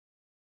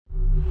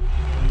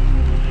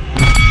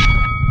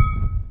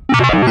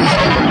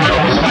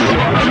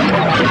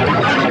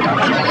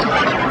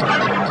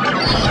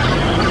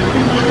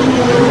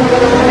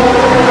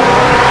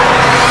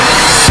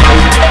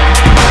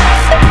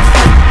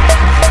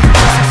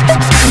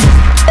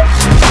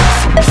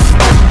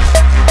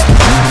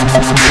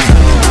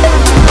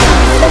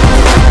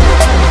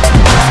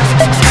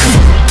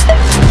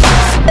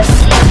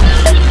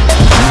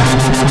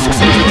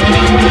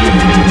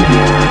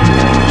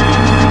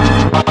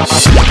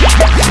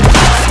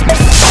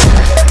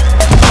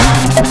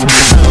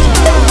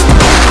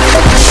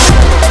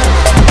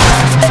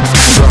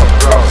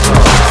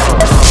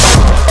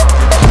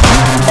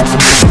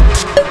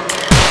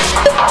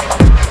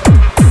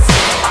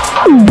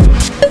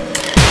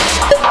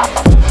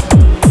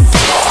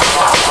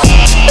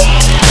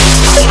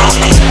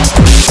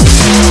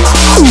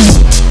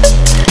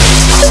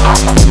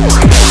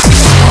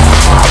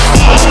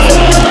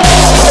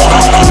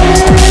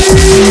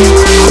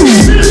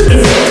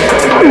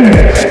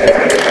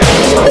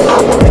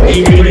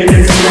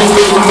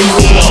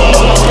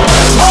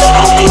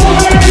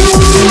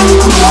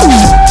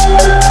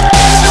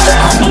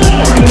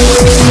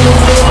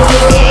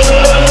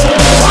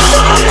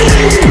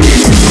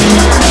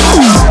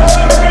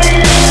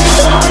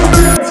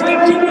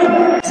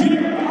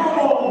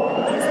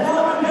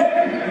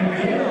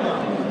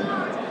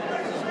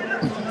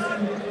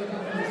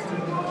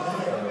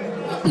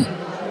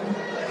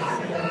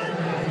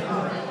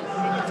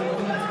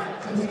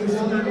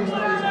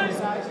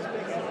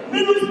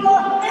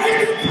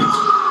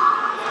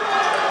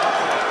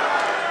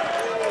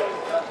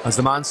As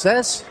the man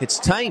says, it's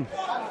time.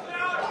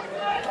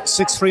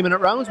 6 3-minute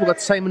rounds. We've got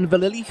Simon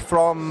VALLILY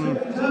from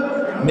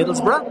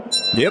Middlesbrough.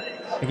 Yep.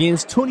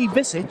 Against TONI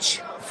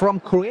VISIC from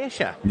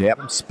Croatia. Yep.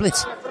 From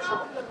Split.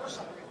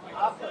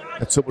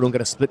 Let's hope we don't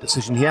get a split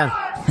decision here.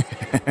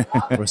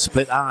 Or a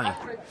split eye.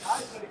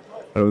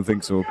 I don't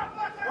think so.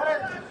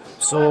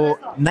 So,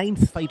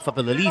 9th fight for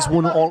VALLILY. He's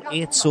won all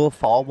 8 so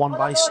far, one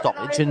by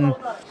stoppage. And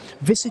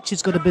VISIC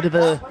has got a bit of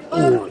a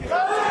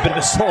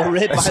sore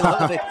rib by the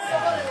look of it.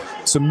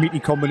 Some meaty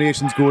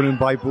combinations going in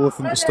by both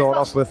of them to start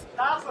off with.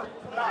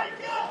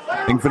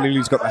 I think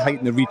VALLILY's got the height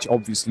and the reach,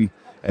 obviously,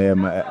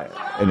 and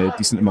a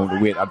decent amount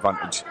of weight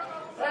advantage.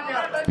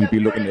 He'll be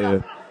looking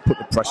to put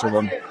the pressure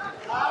on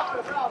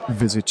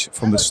VISIC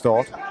from the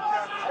start.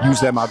 Use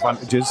them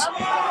advantages.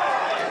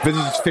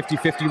 VISIC's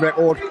 50-50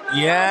 record.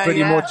 Yeah,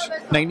 pretty much.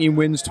 19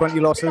 wins, 20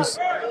 losses.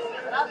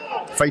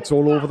 Fights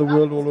all over the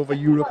world, all over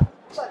Europe.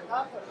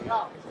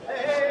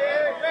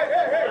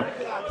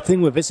 The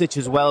thing with VISIC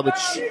as well,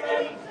 which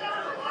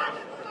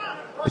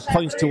it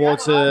points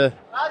towards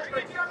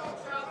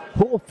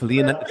hopefully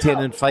an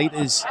entertaining fight,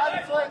 is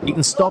he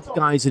can stop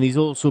guys, and he's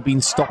also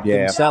been stopped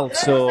himself,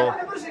 so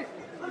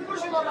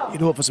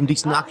you'd hope for some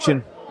decent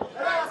action.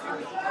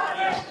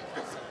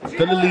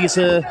 VALLILY is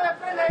a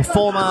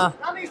former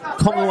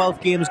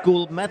Commonwealth Games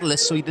gold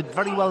medalist, so he did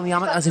very well in the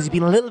amateurs. He's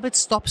been a little bit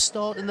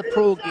stop-start in the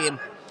pro game.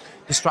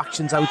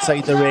 Distractions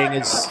outside the ring,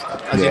 as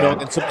you know,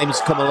 can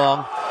sometimes come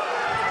along.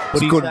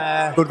 But he's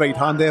good right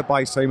hand there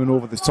by Simon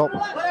over the top.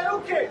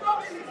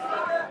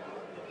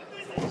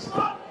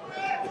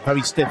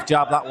 Very stiff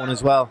jab, that one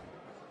as well.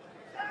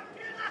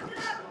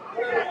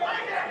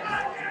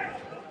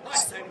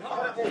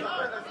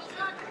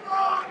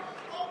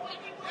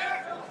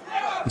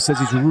 He says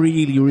he's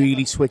really,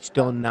 really switched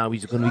on now.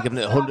 He's going to be giving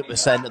it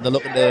 100%, and they're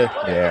looking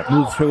to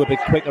move through a bit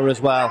quicker as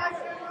well.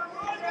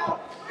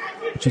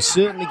 But he's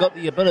certainly got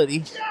the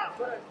ability.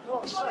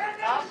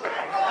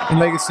 And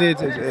like I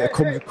said, it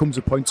comes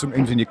a point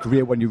sometimes in your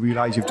career when you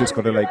realise you've just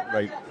got to, like,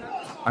 right,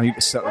 I need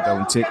to settle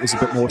down, take this a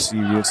bit more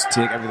serious,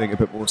 take everything a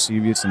bit more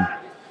serious. And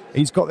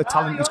he's got the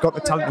talent. He's got the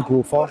talent to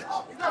go for.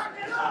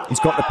 He's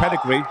got the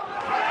pedigree.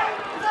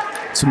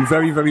 Some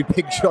very, very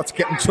big shots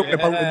getting chucked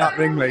about in that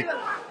ring, like.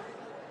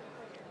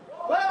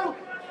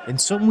 In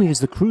some ways,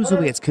 the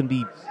cruiserweights can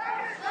be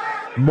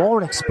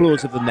more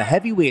explosive than the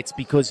heavyweights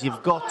because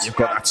you've got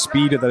that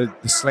speed of the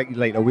slightly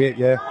lighter weight.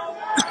 Yeah,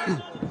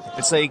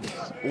 it's like,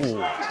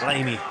 oh,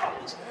 blimey.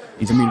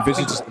 I mean,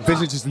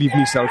 VISIC is leaving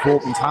himself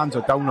open. His hands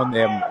are down on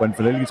them when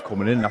VALLILY's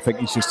coming in. I think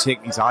he's just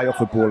taking his eye off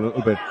the ball a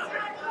little bit.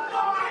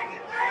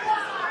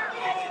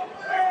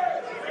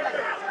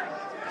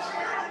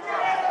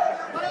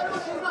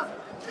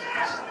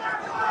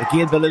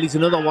 Again, VALLILY's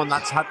another one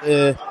that's had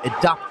to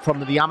adapt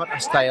from the amateur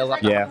style.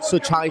 That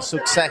such high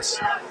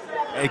success.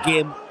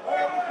 Again,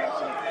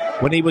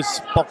 when he was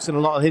boxing a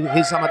lot of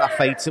his amateur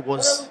fights, it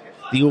was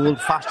the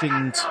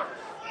old-fashioned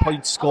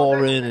point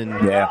scoring and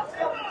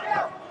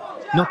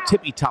not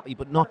tippy-tappy,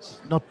 but not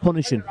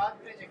punishing. I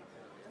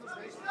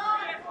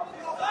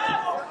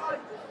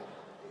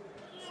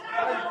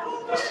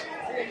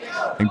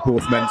think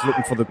both men's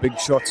looking for the big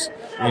shots.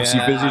 Obviously,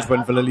 VISIC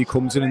when VALLILY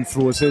comes in and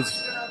throws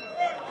his.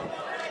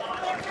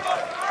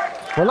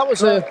 Well, that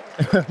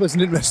was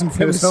an interesting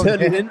first round.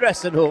 Certainly an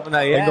interesting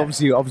opener, yeah. I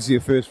think obviously a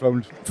first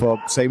round for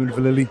Simon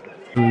VALLILY.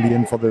 VALLILY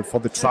in for the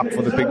trap,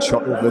 for the big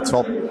shot over the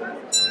top.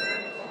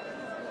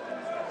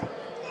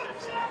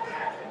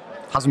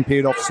 Hasn't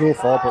paid off so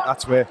far, but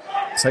that's where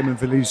Simon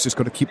VALLILY's just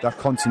got to keep that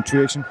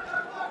concentration,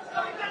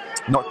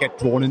 not get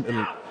drawn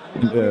into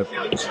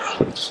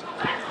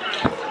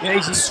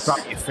he's a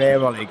scrappy affair,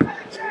 like.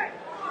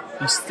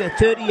 He's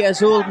 30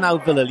 years old now,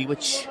 VALLILY,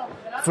 which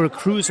for a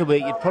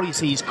cruiserweight, you'd probably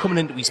say he's coming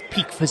into his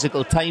peak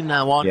physical time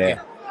now, aren't you?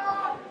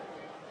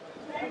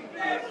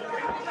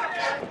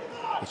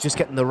 He's just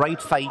getting the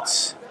right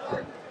fights,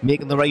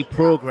 making the right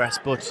progress,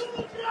 but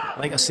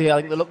like I say, I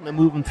think they're looking to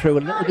move him through a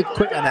little bit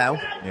quicker now.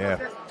 Yeah.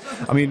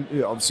 I mean,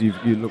 obviously,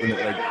 you're looking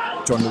at,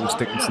 like, John Lewis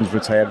Dickinson's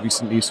retired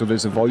recently, so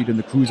there's a void in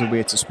the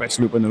cruiserweights,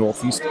 especially up in the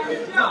northeast.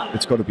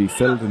 It's got to be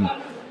filled, and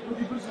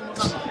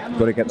you've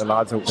got to get the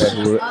lads out there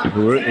who are at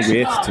the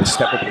weight to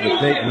step up to the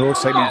plate. You know,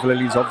 Simon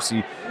VALLILY's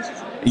obviously,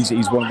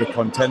 he's one of the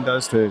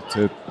contenders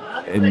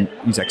and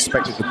he's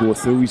expected to go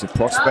through. He's a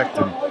prospect,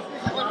 and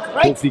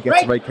hopefully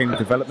gets the right kind of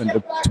development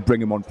to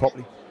bring him on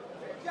properly.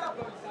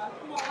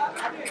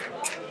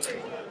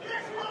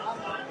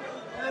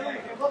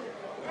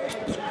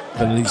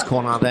 VALLILY's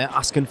corner there,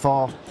 asking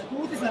for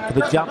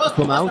the jab to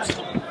come out.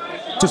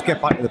 Just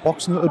get back to the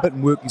boxing a little bit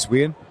and work his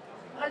way in.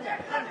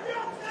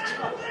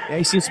 Yeah,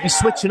 he seems to be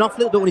switching off a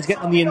little bit when he's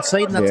getting on the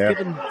inside, and that's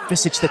giving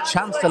VISIC the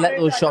chance to let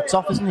those shots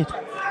off, isn't it?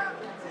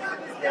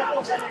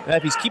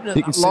 If he's keeping it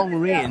at long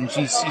range,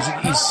 he's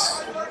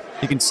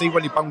you can see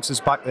when he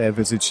bounces back there,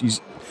 VISIC,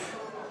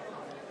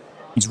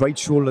 his right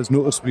shoulder's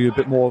noticeably a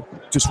bit more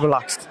just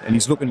relaxed, and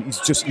he's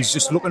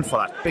just looking for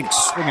that big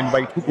swinging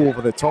right hook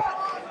over the top.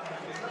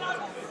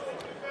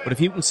 But if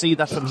you can see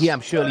that from here,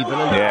 I'm surely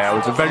VALLILY. Yeah, it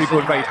was a very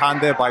good right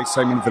hand there by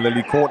Simon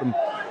VALLILY. Caught him.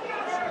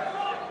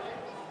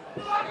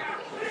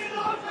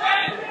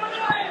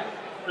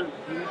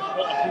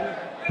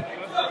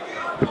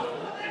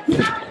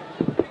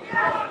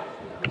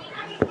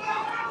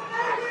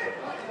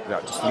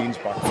 Yeah, just leans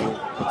back,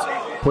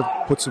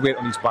 puts the weight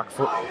on his back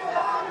foot,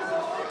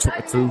 took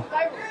it through.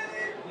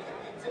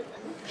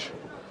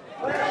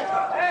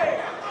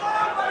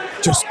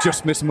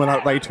 Just missing one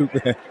out right hook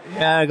there.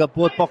 Yeah, I got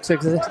both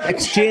boxers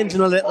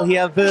exchanging a little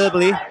here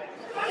verbally. A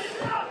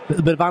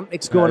little bit of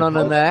antics going on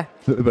in there.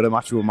 A little bit of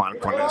macho man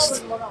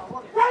contest.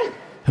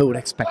 Who would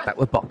expect that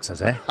with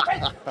boxers, eh?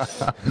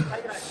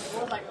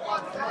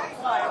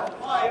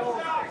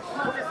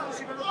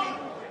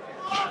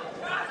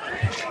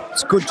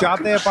 It's a good jab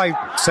there by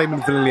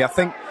Simon VALLILY. I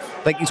think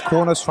like his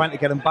corner's trying to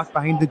get him back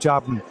behind the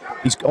jab, and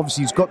he's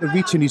got the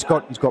reach, and he's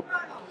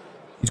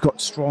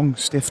got strong,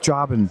 stiff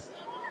jab, and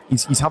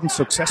he's having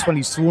success when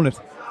he's throwing it.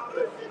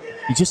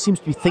 He just seems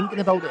to be thinking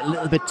about it a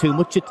little bit too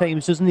much at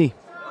times, doesn't he?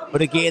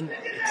 But again,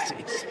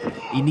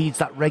 he needs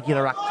that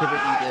regular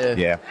activity to...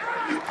 Yeah.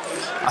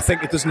 I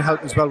think it doesn't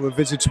help as well with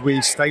Visage where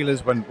his style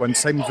is when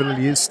Simon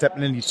VALLILY is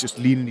stepping in, he's just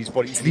leaning his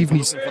body. He's leaving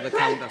his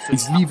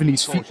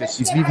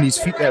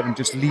feet there and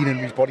just leaning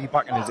his body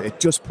back, and it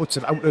just puts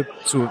it out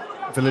so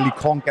VALLILY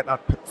can't get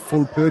that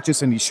full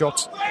purchase in his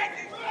shots.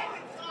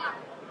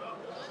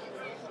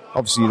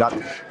 Obviously that's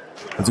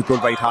a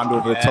good right hand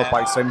over the top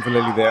by Simon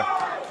VALLILY there.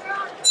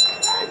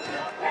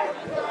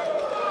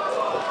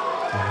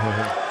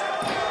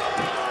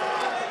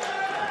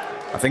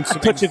 I think a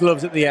touch of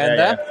gloves at the end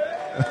there.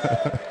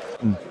 Yeah.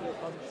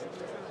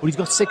 Well, he's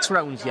got 6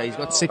 rounds. Yeah, he's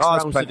got 6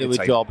 rounds to do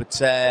a job. It's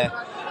he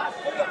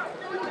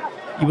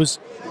was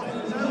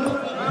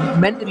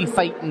meant to be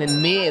fighting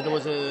in May. There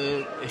was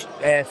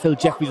Phil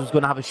Jeffries was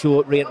going to have a show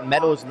at Rayton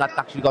Meadows, and that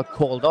actually got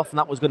called off. And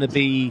that was going to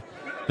be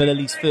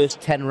VALLILY's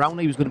first 10 round.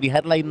 He was going to be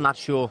headlining that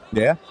show.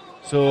 Yeah.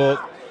 So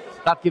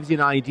that gives you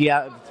an idea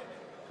of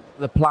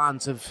the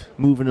plans of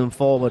moving him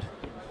forward.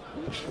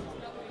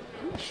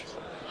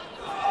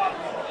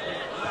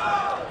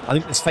 I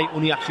think this fight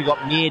only actually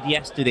got made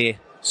yesterday,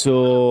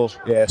 so...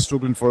 Yeah,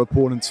 struggling for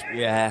opponents.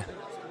 Yeah.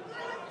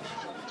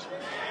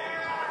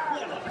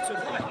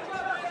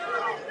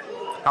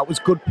 That was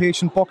good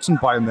patient boxing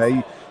by him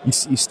there.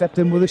 He stepped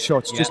in with the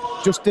shots,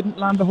 just didn't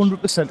land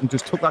 100% and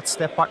just took that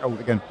step back out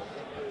again.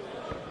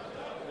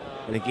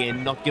 And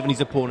again, not giving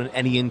his opponent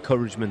any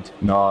encouragement.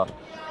 No.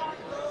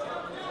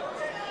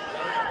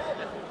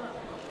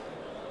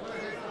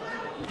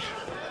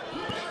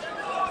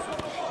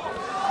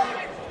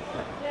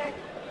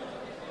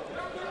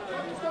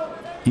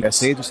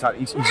 Yes, he's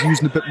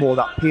using a bit more of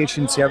that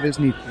patience here,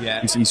 isn't he? Yeah.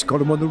 He's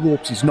got him on the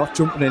ropes, he's not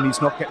jumping in,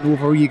 he's not getting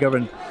over eager.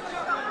 And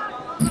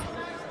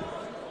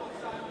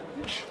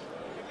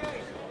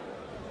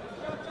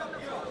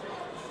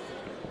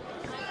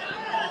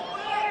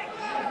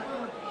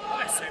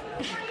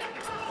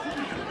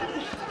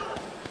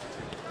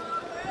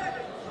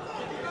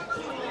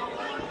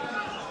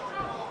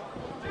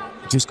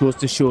it just goes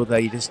to show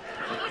that you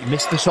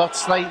missed the shot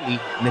slightly,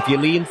 and if you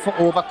lean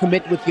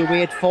overcommit with your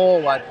weight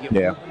forward,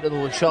 you're open to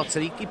those shots.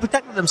 And he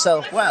protected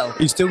himself well.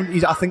 I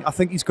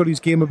think he's got his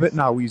game a bit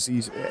now.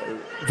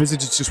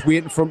 Visage is just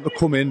waiting for him to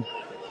come in,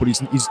 but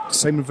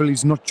Simon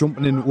VALLILY's not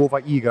jumping in over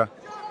eager.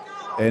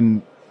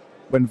 And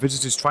when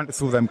Visage is trying to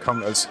throw them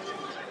counters,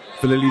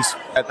 VALLILY's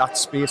at that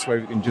space where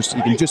he can just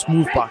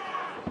move back.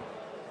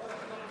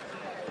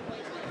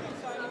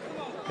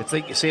 It's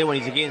like you say when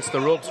he's against the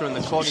ropes or in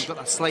the corner, he's got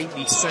that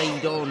slightly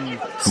side-on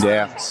stance.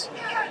 Yeah.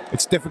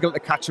 It's difficult to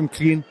catch him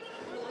clean.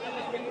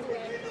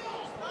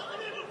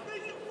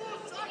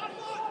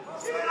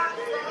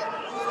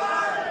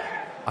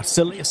 I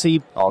still like to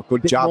see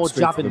good jab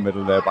straight through the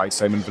middle there by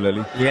Simon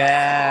VALLILY.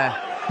 Yeah.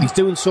 He's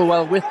doing so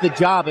well with the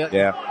jab.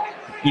 Yeah. I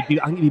think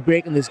he'd be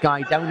breaking this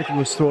guy down if he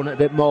was throwing it a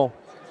bit more.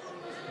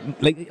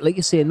 Like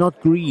you say,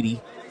 not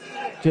greedy,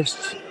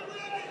 just...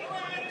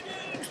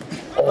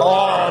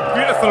 Oh,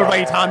 beautiful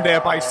right hand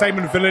there by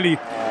Simon VALLILY.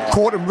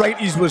 Caught him right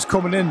as he was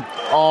coming in.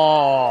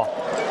 Oh.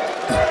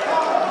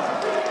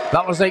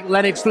 That was like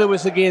Lennox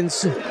Lewis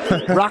against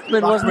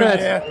Rackman, wasn't it?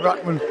 Yeah,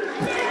 Rackman.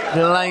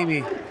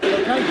 Blimey. His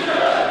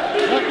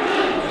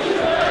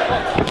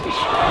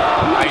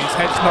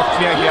head's not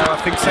clear here. I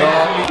think Simon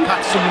VALLIly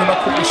catch someone and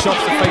put his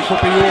shots, the fight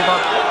could be over.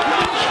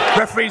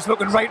 Referee's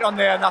looking right on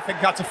there, and I think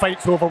that's a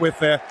fight's over with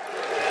there.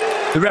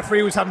 The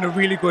referee was having a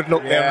really good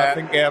look there, and I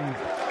think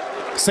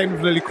Simon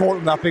VALLIly caught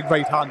him that big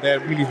right hand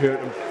there, really hurt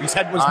him. His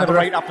head was never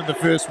right after the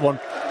first one.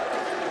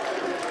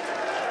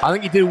 I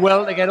think he did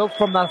well to get up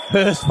from that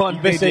first one.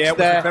 Yeah, it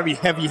was a very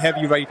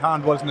heavy right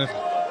hand, wasn't it?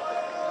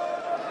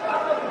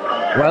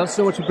 Well,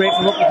 so much for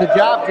breaking up with the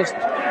jab.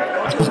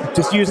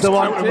 Just use the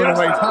 1-2.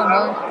 Right hand,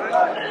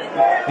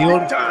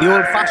 the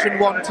old-fashioned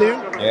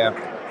 1-2. Yeah.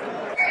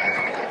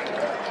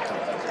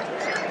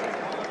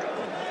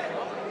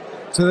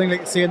 So I think,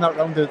 like saying that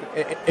round,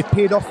 it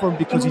paid off for him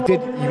because he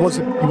was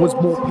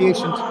more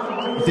patient.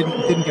 He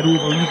didn't get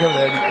over eager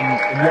there,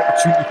 and the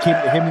opportunity came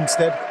to him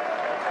instead.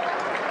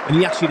 And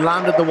he actually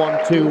landed the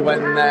 1-2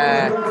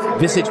 when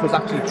Visage was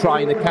actually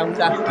trying to counter.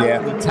 Yeah.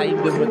 And he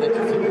timed him with it.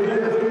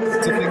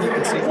 It's a thing you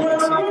can see. Well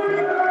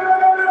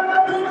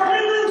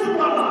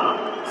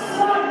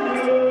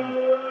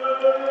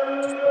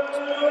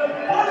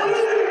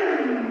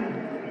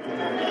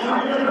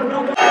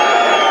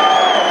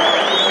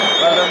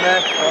done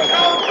there.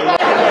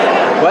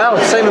 Well,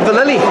 Simon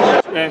VALLILY.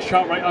 Yeah,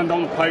 sharp right hand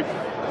down the pipe,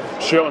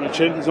 straight on the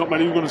chin. There's not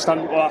many who are going to stand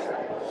up like that.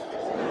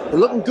 They're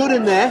looking good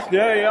in there.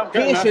 Yeah, I'm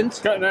patient.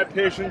 Getting there,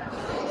 patient.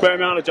 Better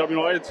man of Job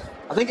United.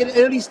 I think in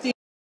early stage,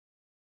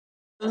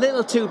 a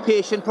little too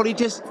patient, probably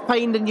just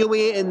finding your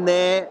way in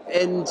there.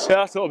 And yeah,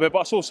 that's a little bit, but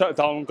I still set it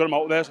down and got him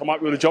out there, so I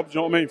might be with a job. Do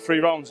you know what I mean? 3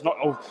 rounds, not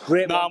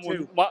great.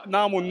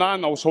 9-1-9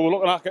 now, so we're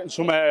looking at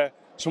getting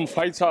some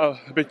fights that are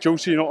a bit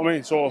juicy. You know what I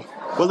mean? So.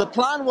 Well, the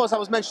plan was, I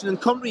was mentioning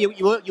country.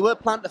 You were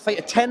planning to fight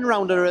a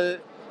 10-rounder a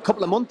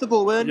couple of months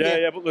ago, weren't you?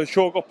 Yeah, but the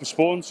show got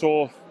postponed,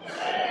 so.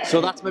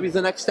 So that's maybe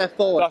the next step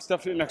forward. That's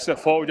definitely the next step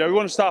forward. Yeah, we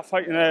want to start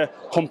fighting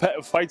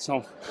competitive fights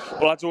now.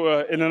 Well, lads who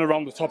are in and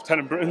around the top 10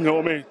 in Britain, you know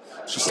what I mean?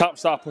 So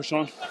start pushing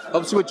on.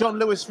 Obviously, with John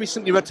Lewis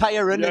recently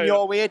retiring in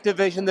your weight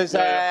division, there's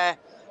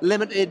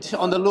limited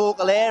on the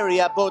local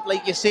area, but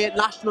like you say, at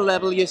national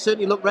level, you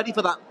certainly look ready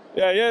for that.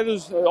 Yeah.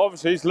 There's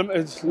obviously it's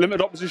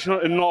limited opposition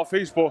in the North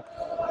East, but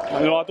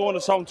you know I don't want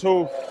to sound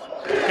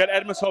get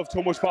ahead of myself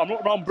too much. But I'm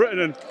looking around Britain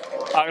and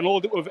I can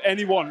hold it with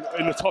anyone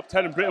in the top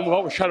 10 in Britain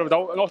without a shadow of a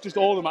doubt. Not just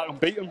all of them, I can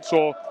beat them.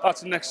 So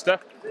that's the next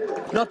step.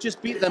 Not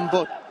just beat them,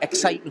 but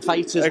exciting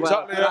fights as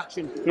well.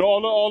 Exactly. You know,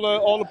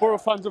 all the Borough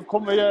fans have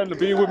come here and they've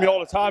been with me all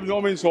the time. You know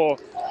what I mean? So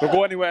they'll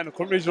go anywhere in the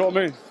country. You know what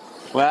I mean?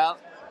 Well,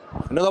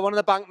 another one in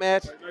the bank,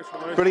 mate.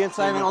 Brilliant,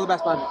 Simon. All the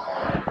best, man.